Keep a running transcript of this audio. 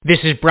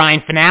This is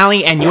Brian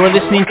Finale, and you're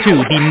listening to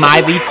the My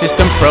Lead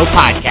System Pro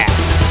podcast,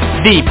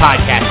 the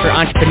podcast for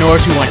entrepreneurs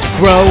who want to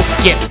grow,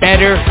 get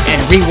better,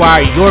 and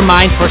rewire your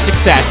mind for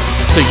success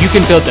so you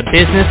can build the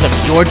business of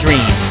your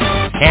dreams.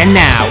 And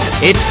now,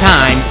 it's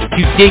time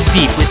to dig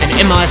deep with an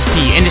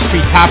MLSP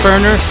industry top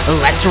earner.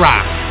 Let's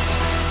rock.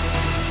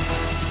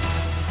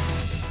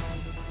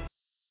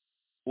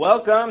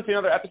 Welcome to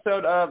another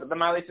episode of the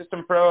My Lead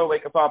System Pro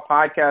Wake Up Call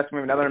podcast. We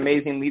have another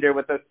amazing leader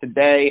with us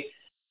today.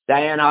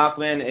 Diane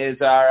Hochman is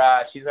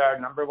she's our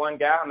number one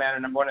gal, man, our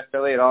number one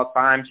affiliate all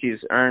time. She's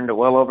earned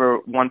well over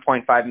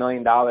 $1.5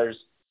 million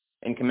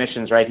in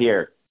commissions right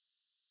here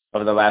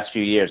over the last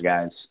few years,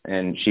 guys.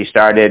 And she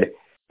started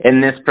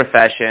in this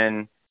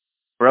profession,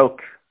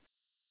 broke,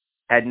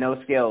 had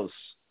no skills,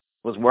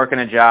 was working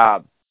a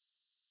job,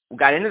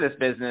 got into this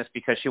business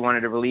because she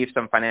wanted to relieve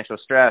some financial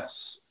stress,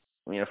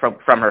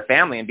 from her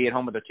family and be at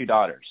home with her two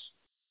daughters.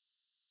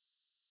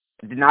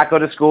 Did not go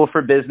to school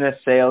for business,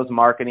 sales,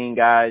 marketing,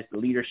 guys,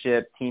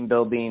 leadership, team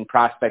building,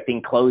 prospecting,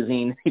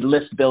 closing,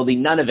 list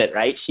building, none of it,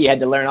 right? She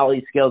had to learn all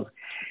these skills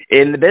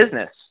in the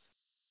business.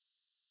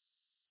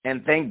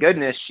 And thank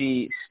goodness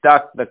she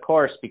stuck the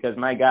course because,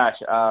 my gosh,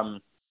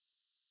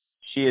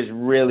 she has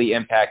really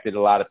impacted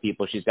a lot of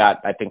people. She's got,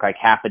 I think, like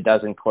half a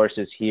dozen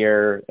courses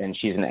here, and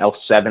she's an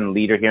L7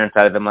 leader here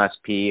inside of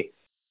MLSP,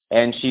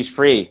 and she's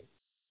free.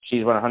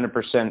 She's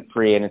 100%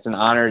 free, and it's an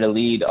honor to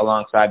lead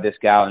alongside this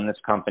gal in this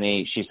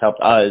company. She's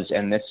helped us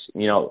and this,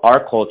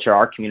 our culture,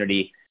 our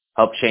community,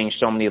 help change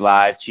so many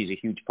lives. She's a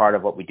huge part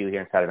of what we do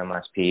here inside of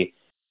MLSP.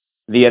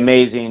 The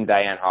amazing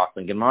Diane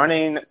Hochman. Good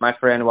morning, my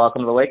friend.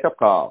 Welcome to the Wake Up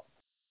Call.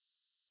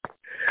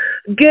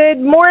 Good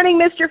morning,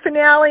 Mr.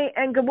 Finale,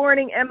 and good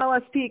morning,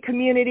 MLSP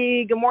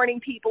community. Good morning,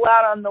 people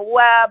out on the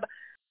web.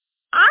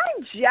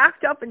 I'm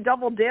jacked up and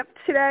double dipped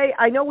today.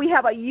 I know we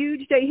have a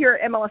huge day here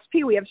at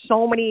MLSP. We have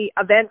so many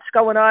events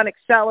going on,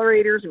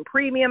 accelerators and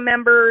premium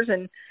members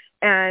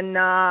and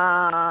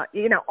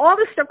all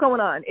this stuff going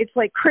on. It's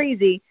like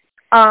crazy.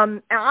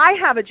 I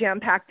have a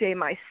jam-packed day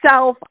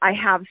myself. I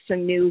have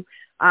some new,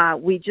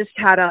 we just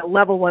had a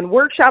level 1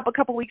 workshop a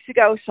couple weeks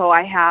ago, so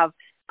I have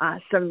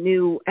some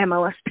new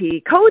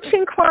MLSP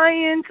coaching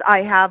clients. I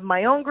have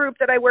my own group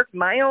that I work,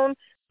 my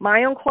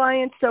own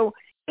clients. So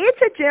it's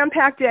a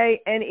jam-packed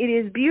day, and it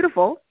is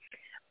beautiful.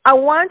 I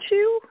want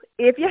you,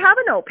 if you have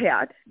a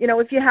notepad,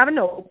 if you have a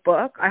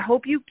notebook, I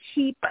hope you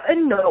keep a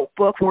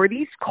notebook for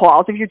these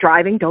calls. If you're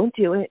driving, don't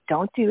do it.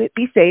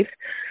 Be safe.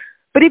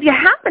 But if you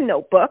have a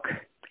notebook,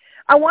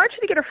 I want you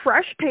to get a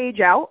fresh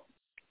page out,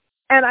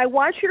 and I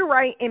want you to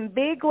write in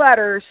big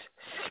letters,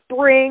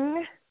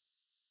 Spring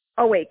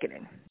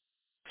Awakening.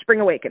 Spring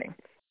Awakening.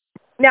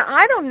 Now,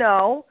 I don't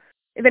know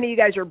if any of you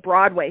guys are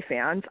Broadway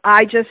fans.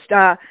 I just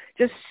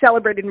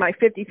celebrated my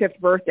 55th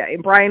birthday.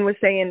 And Brian was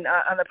saying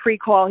on the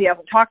pre-call, he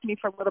hasn't talked to me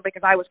for a little bit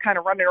because I was kind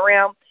of running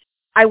around.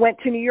 I went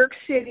to New York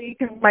City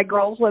because my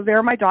girls live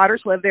there, my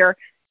daughters live there,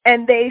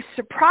 and they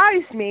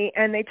surprised me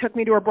and they took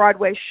me to a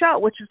Broadway show,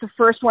 which is the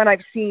first one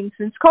I've seen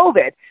since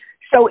COVID.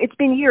 So it's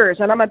been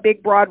years, and I'm a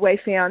big Broadway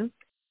fan.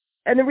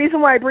 And the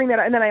reason why I bring that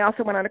up, and then I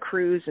also went on a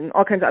cruise and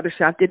all kinds of other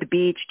stuff, did the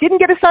beach, didn't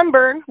get a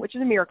sunburn, which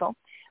is a miracle.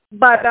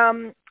 But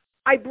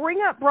I bring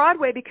up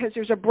Broadway because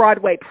there's a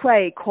Broadway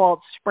play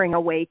called Spring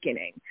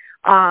Awakening.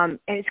 And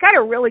it's got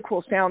a really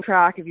cool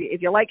soundtrack.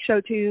 If you like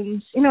show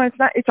tunes,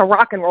 it's a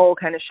rock and roll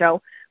kind of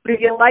show. But if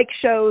you like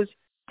shows,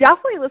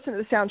 definitely listen to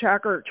the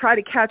soundtrack or try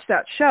to catch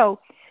that show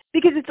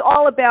because it's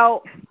all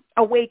about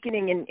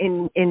awakening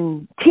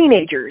in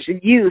teenagers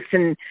and youth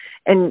and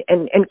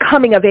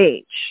coming of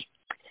age.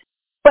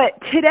 But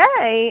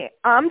today,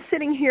 I'm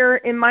sitting here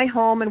in my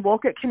home in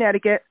Wolcott,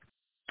 Connecticut,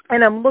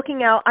 and I'm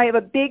looking out. I have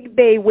a big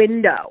bay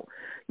window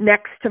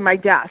next to my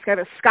desk. I have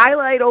a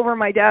skylight over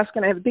my desk,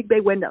 and I have a big bay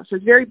window. So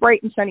it's very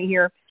bright and sunny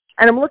here.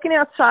 And I'm looking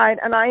outside,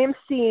 and I am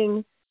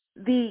seeing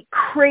the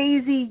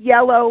crazy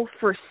yellow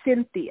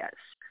forsythias.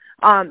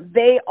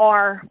 They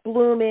are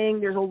blooming.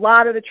 There's a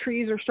lot of the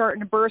trees are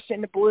starting to burst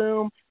into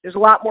bloom. There's a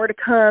lot more to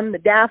come. The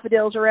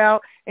daffodils are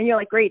out. And you're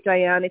like, great,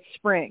 Diane, it's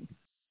spring.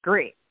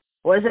 Great.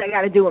 What does that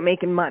got to do with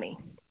making money?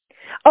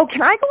 Oh,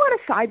 can I go on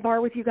a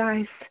sidebar with you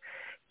guys?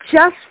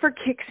 Just for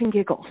kicks and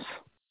giggles.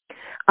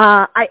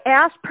 I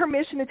asked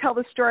permission to tell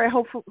the story.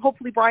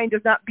 Hopefully Brian does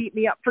not beat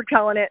me up for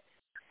telling it.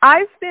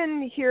 I've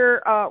been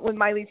here with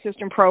My Lead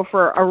System Pro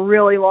for a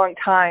really long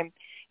time.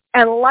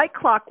 And like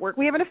clockwork,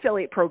 we have an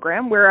affiliate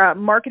program. We're a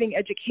marketing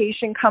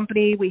education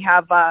company. We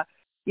have,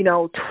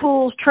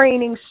 tools,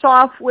 training,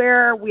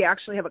 software. We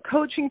actually have a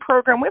coaching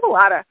program. We have a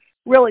lot of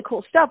really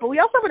cool stuff. But we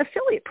also have an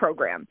affiliate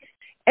program.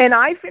 And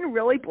I've been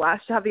really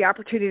blessed to have the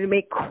opportunity to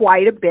make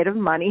quite a bit of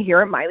money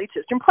here at My Lead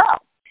System Pro.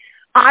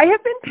 I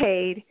have been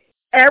paid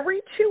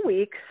every 2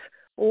 weeks,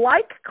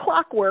 like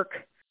clockwork,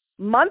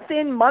 month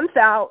in, month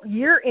out,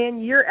 year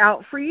in, year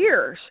out for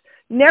years.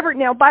 Never.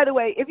 Now, by the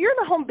way, if you're in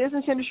the home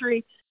business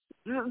industry,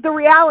 the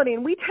reality,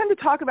 and we tend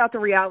to talk about the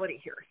reality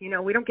here.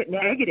 We don't get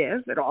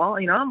negative at all.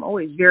 I'm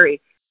always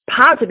very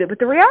positive. But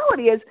the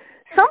reality is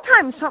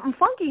sometimes something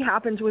funky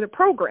happens with a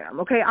program,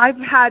 okay? I've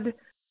had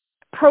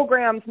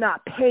programs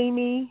not pay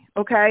me,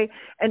 okay,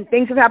 and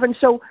things have happened.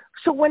 So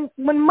when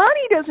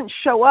money doesn't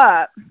show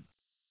up,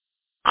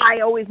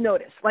 I always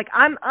notice. Like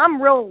I'm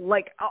real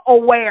like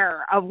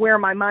aware of where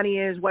my money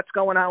is, what's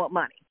going on with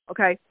money,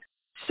 okay?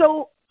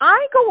 So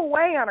I go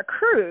away on a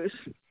cruise,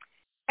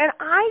 and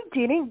I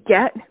didn't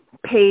get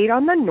paid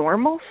on the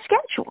normal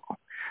schedule.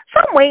 So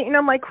I'm waiting.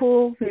 I'm like,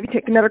 cool, maybe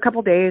take another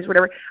couple days,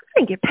 whatever. I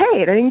didn't get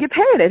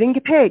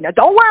paid. Now,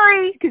 don't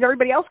worry, because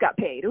everybody else got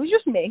paid. It was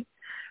just me.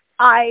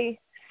 I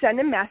sent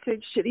a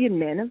message to the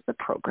admin of the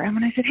program,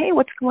 and I said, hey,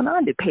 what's going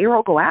on? Did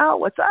payroll go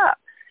out? What's up?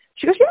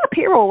 She goes, yeah,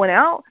 payroll went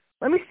out.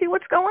 Let me see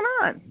what's going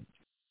on.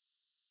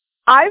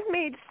 I've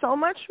made so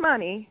much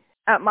money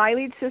at My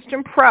Lead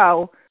System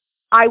Pro,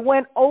 I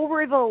went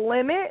over the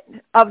limit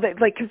of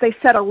because they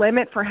set a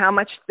limit for how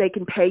much they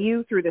can pay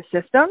you through the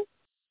system.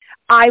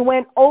 I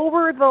went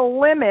over the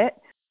limit,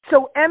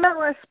 so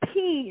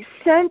MLSP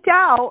sent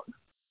out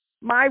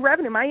my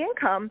revenue, my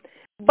income,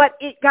 but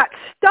it got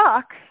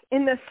stuck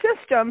in the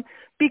system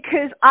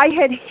because I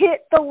had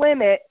hit the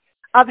limit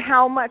of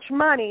how much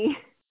money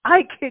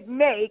I could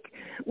make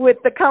with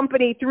the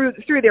company through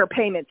their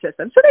payment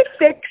system. So they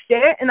fixed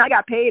it, and I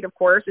got paid, of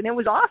course, and it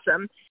was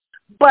awesome.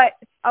 But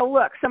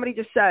look, somebody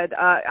just said,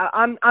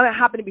 I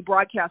happen to be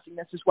broadcasting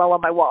this as well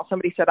on my wall.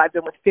 Somebody said I've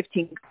been with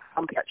 15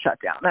 companies that shut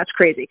down. That's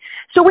crazy.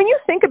 So when you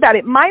think about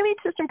it, My Lead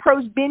System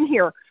Pro's been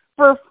here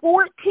for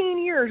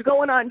 14 years,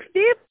 going on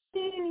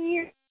 15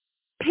 years,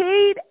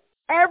 paid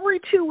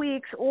every 2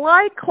 weeks,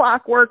 like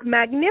clockwork,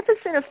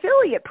 magnificent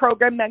affiliate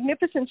program,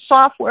 magnificent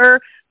software,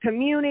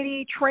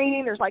 community,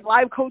 training. There's like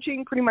live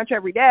coaching pretty much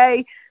every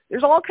day.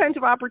 There's all kinds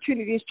of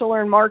opportunities to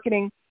learn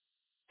marketing.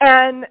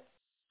 And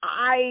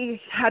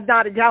I had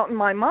not a doubt in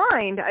my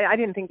mind. I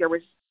didn't think there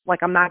was,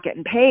 like, I'm not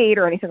getting paid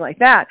or anything like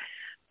that.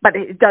 But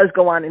it does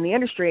go on in the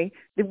industry.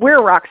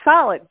 We're rock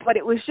solid. But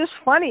it was just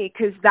funny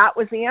because that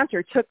was the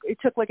answer. It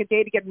took like a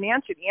day to get an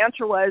answer. The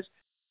answer was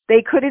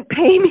they couldn't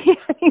pay me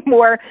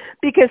anymore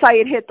because I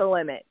had hit the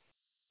limit.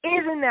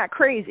 Isn't that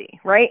crazy,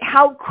 right?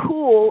 How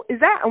cool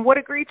is that? And what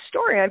a great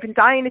story. I've been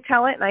dying to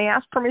tell it, and I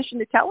asked permission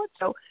to tell it.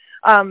 So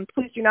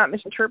please do not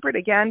misinterpret.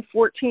 Again,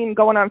 14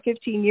 going on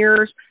 15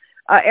 years.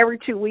 Every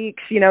 2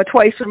 weeks,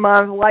 twice a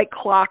month, like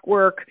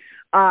clockwork.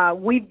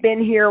 We've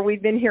been here every,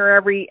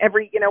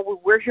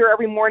 we're here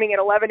every morning at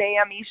 11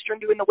 a.m. Eastern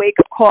doing the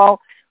wake-up call.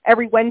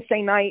 Every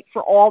Wednesday night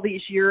for all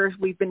these years,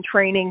 we've been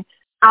training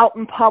out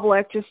in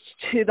public just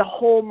to the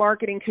whole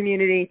marketing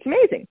community. It's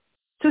amazing.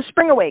 So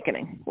Spring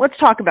Awakening. Let's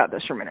talk about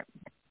this for a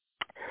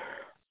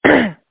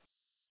minute.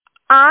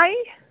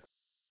 I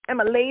am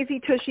a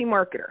lazy, tushy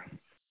marketer,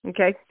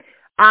 okay?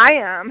 I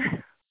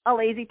am a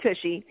lazy,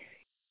 tushy.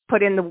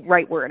 Put in the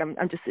right word.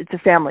 It's a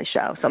family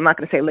show, so I'm not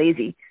going to say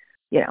lazy,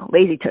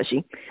 lazy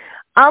tushy.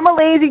 I'm a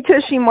lazy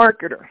tushy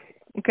marketer,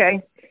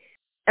 okay?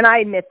 And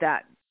I admit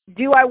that.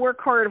 Do I work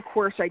hard? Of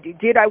course I do.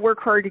 Did I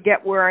work hard to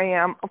get where I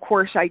am? Of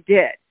course I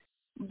did.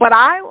 But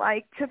I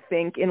like to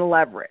think in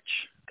leverage.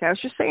 Okay, I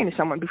was just saying to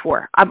someone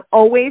before, I'm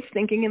always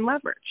thinking in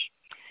leverage.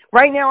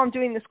 Right now I'm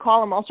doing this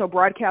call. I'm also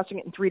broadcasting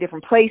it in 3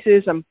 different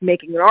places. I'm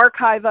making an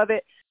archive of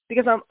it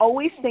because I'm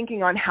always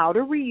thinking on how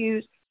to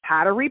reuse,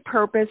 how to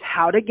repurpose,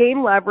 how to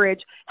gain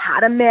leverage,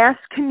 how to mass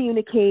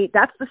communicate.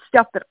 That's the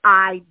stuff that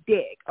I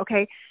dig,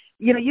 okay?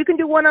 You can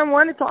do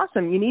one-on-one. It's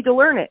awesome. You need to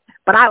learn it.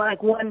 But I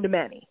like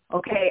one-to-many,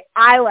 okay?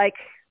 I like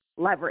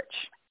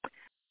leverage.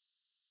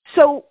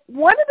 So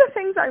one of the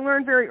things I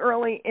learned very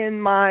early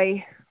in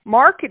my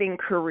marketing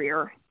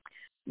career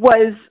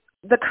was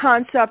the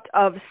concept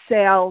of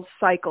sales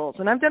cycles.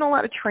 And I've done a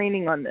lot of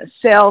training on this,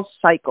 sales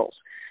cycles.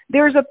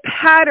 There's a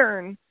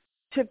pattern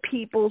to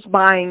people's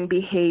buying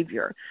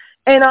behavior.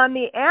 And on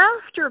the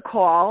after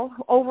call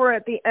over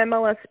at the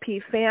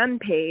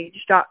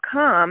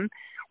MLSPfanpage.com,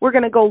 we're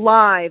going to go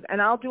live, and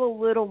I'll do a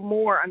little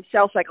more on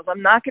sales cycles.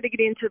 I'm not going to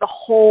get into the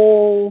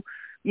whole,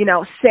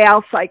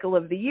 sales cycle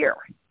of the year.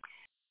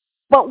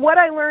 But what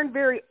I learned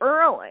very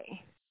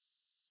early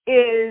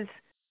is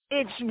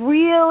it's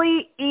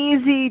really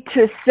easy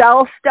to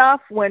sell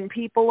stuff when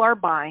people are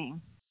buying.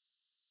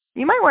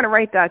 You might want to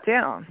write that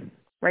down,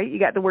 right? You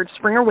got the word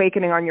Spring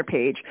Awakening on your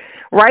page.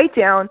 Write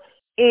down,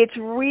 it's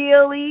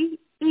really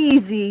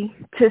easy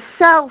to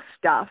sell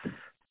stuff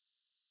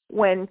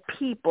when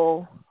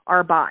people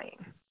are buying.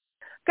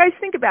 Guys,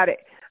 think about it.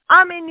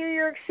 I'm in New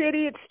York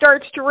City. It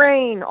starts to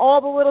rain. All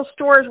the little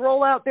stores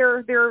roll out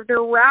their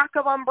rack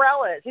of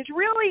umbrellas. It's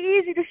really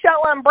easy to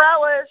sell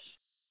umbrellas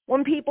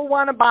when people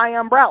want to buy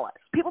umbrellas.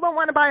 People don't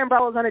want to buy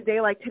umbrellas on a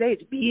day like today.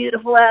 It's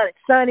beautiful out. It's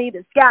sunny.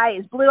 The sky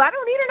is blue. I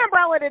don't need an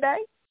umbrella today.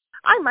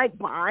 I might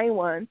buy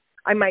one.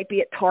 I might be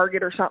at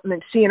Target or something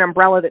and see an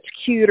umbrella that's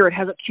cute or it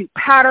has a cute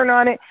pattern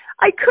on it.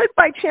 I could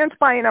by chance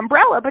buy an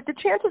umbrella, but the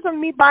chances of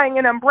me buying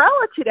an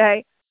umbrella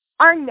today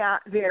are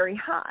not very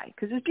high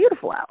because it's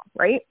beautiful out,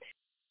 right?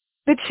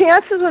 The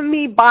chances of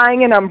me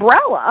buying an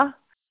umbrella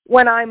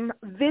when I'm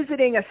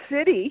visiting a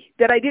city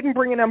that I didn't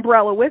bring an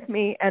umbrella with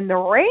me and the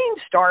rain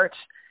starts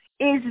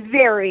is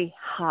very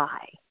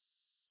high.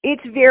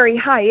 It's very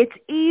high. It's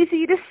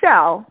easy to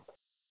sell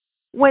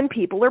when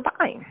people are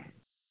buying.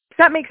 Does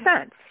that make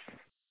sense?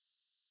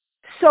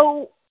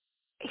 So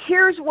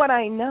here's what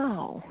I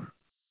know.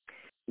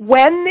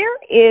 When there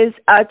is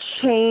a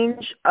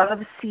change of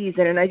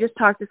season, and I just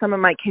talked to some of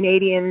my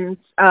Canadian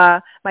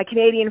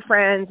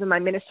friends and my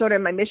Minnesota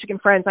and my Michigan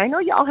friends. I know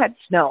y'all had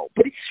snow,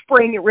 but it's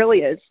spring. It really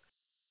is.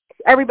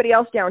 Everybody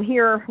else down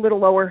here, a little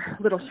lower,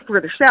 a little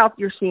further south,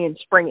 you're seeing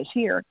spring is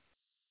here.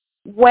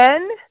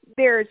 When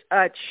there's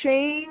a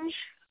change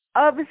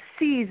of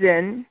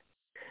season,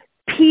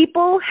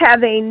 people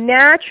have a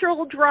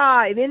natural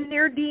drive in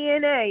their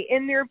DNA,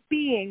 in their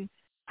being,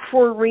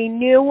 for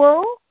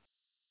renewal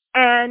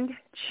and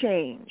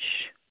change.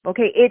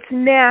 Okay, it's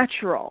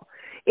natural.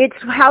 It's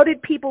how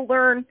did people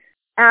learn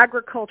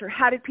agriculture?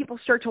 How did people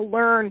start to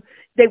learn?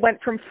 They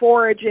went from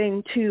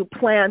foraging to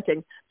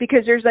planting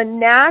because there's a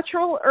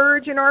natural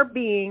urge in our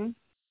being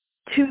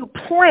to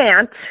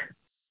plant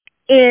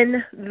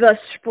in the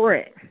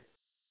spring.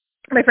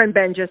 My friend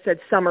Ben just said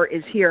summer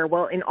is here.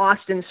 Well, in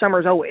Austin,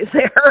 summer's always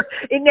there.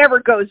 It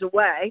never goes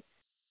away.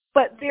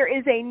 But there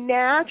is a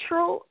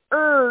natural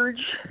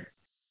urge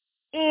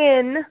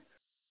in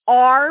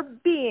our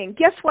being.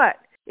 Guess what?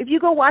 If you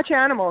go watch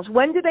animals,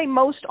 when do they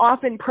most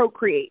often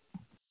procreate?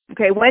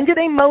 Okay, when do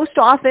they most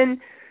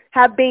often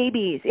have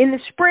babies? In the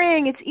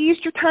spring, it's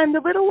Easter time, the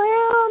little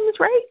lambs,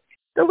 right?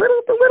 The little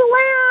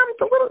lambs,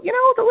 the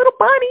little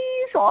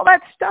bunnies, all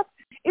that stuff.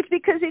 It's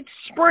because it's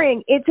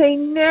spring. It's a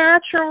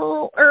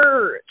natural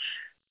urge.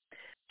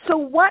 So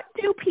what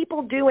do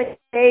people do in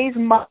today's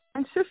modern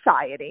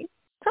society?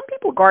 Some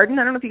people garden.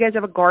 I don't know if you guys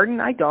have a garden.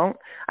 I don't.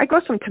 I grow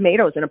some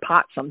tomatoes in a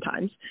pot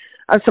sometimes.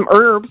 Some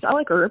herbs. I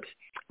like herbs,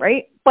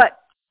 right? But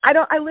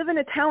I live in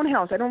a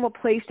townhouse. I don't have a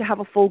place to have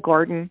a full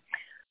garden.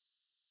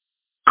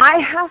 I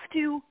have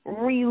to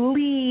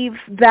relieve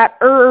that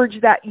urge,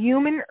 that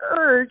human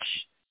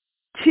urge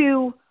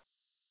to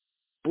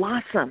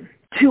blossom,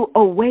 to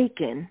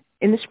awaken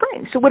in the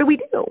spring. So what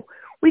do?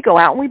 We go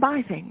out and we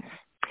buy things.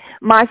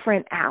 My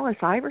friend Alice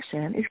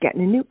Iverson is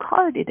getting a new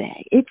car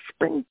today. It's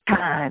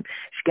springtime.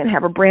 She's going to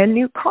have a brand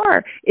new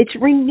car. It's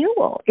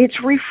renewal. It's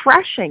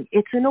refreshing.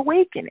 It's an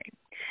awakening.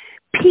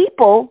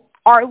 People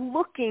are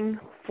looking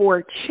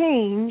for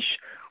change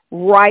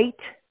right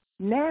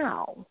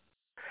now.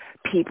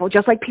 People,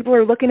 just like people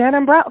are looking at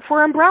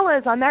for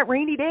umbrellas on that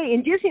rainy day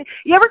in Disney.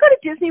 You ever go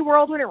to Disney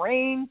World when it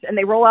rains and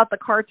they roll out the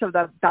carts of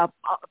the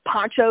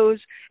ponchos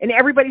and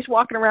everybody's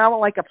walking around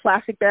with like a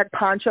plastic bag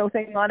poncho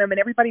thing on them and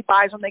everybody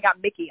buys them. They got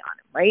Mickey on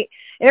them, right?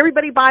 And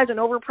everybody buys an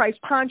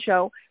overpriced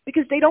poncho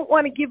because they don't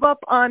want to give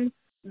up on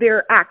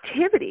their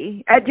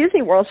activity at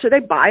Disney World, so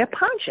they buy a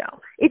poncho.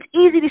 It's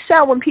easy to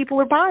sell when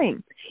people are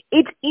buying.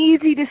 It's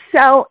easy to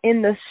sell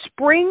in the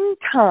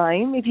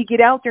springtime if you get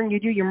out there and you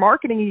do your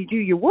marketing and you do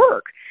your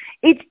work.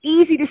 It's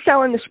easy to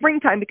sell in the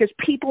springtime because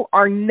people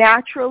are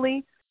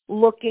naturally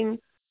looking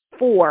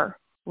for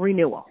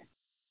renewal.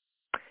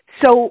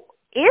 So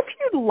if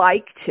you'd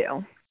like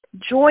to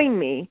join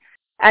me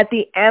at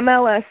the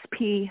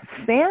MLSP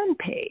fan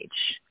page,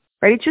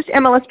 right? It's just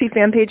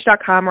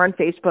MLSPfanpage.com or on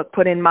Facebook.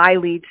 Put in My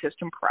Lead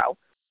System Pro,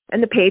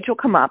 and the page will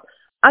come up.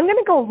 I'm going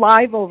to go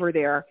live over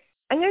there.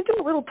 I'm going to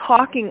do a little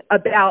talking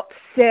about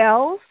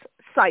sales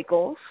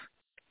cycles,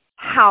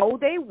 how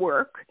they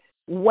work,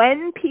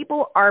 when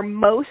people are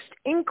most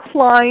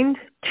inclined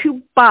to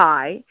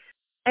buy,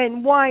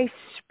 and why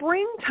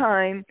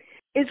springtime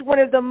is one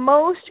of the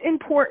most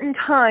important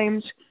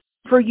times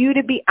for you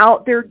to be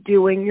out there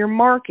doing your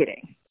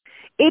marketing.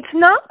 It's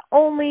not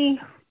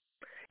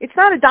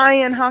a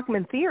Diane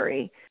Hochman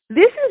theory.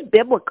 This is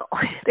biblical.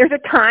 There's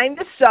a time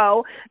to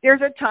sow.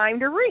 There's a time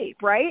to reap,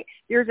 right?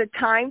 There's a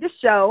time to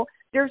sow.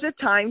 There's a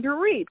time to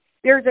reap.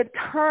 There's a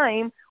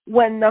time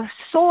when the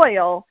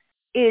soil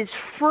is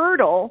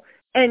fertile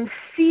and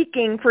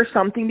seeking for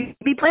something to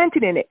be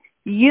planted in it.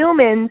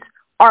 Humans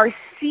are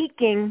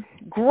seeking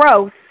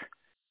growth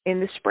in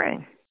the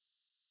spring.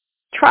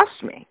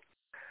 Trust me.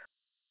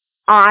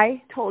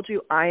 I told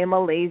you I am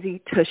a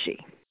lazy tushy.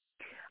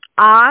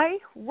 I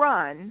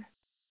run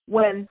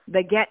when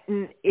the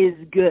getting is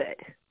good.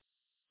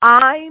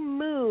 I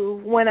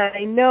move when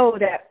I know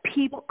that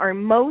people are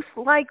most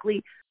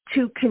likely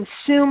to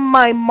consume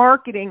my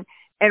marketing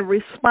and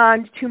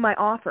respond to my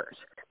offers.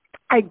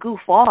 I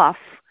goof off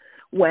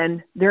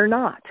when they're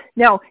not.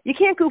 Now, you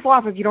can't goof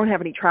off if you don't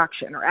have any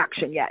traction or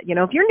action yet. You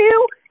know, if you're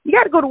new, you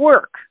got to go to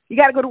work.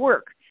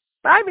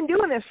 But I've been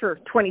doing this for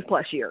 20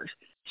 plus years.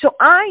 So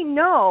I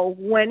know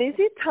when is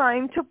it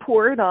time to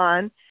pour it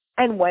on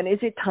and when is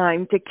it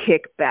time to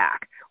kick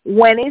back.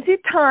 When is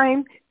it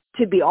time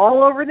to be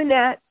all over the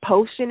net,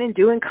 posting and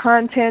doing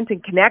content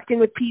and connecting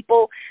with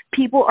people?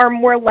 People are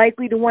more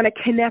likely to want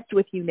to connect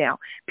with you now.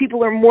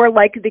 People are more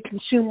likely to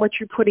consume what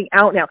you're putting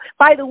out now.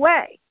 By the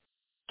way,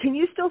 can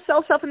you still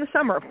sell stuff in the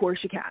summer? Of course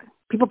you can.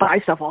 People buy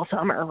stuff all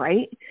summer,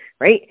 right?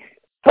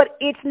 But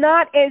it's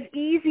not as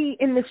easy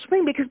in the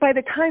spring because by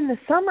the time the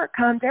summer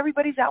comes,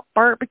 everybody's out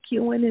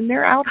barbecuing and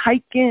they're out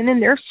hiking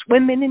and they're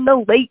swimming in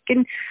the lake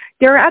and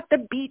they're at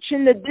the beach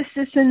and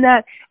this and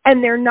that.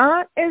 And they're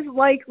not as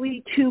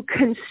likely to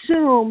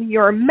consume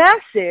your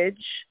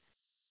message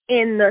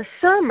in the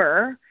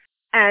summer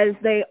as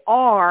they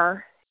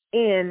are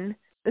in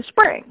the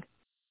spring.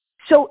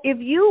 So if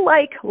you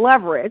like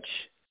leverage,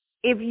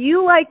 if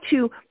you like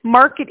to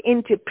market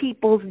into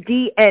people's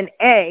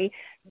DNA,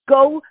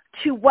 go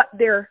to what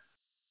they're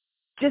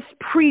just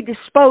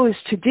predisposed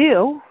to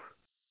do,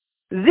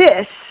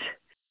 this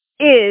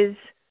is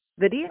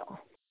the deal.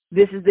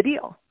 This is the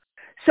deal.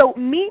 So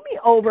meet me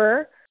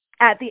over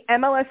at the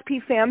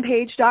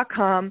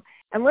MLSPfanpage.com,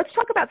 and let's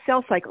talk about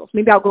sales cycles.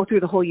 Maybe I'll go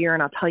through the whole year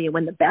and I'll tell you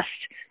when the best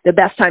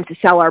time to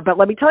sell are. But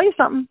let me tell you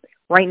something,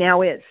 right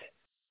now is.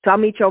 So I'll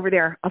meet you over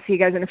there. I'll see you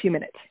guys in a few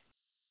minutes.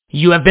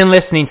 You have been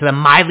listening to the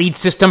My Lead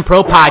System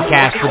Pro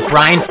podcast with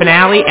Brian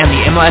Finale and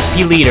the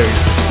MLSP leaders.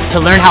 To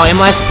learn how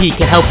MLSP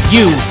can help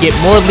you get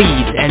more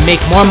leads and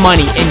make more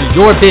money in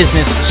your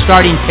business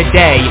starting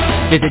today,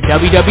 visit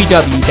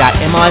www.mlsp.com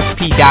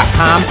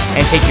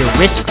and take your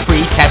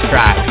risk-free test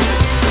drive.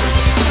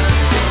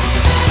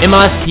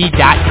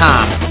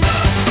 MLSP.com.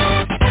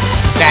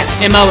 That's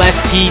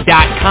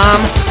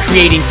MLSP.com,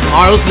 creating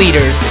tomorrow's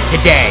leaders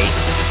today.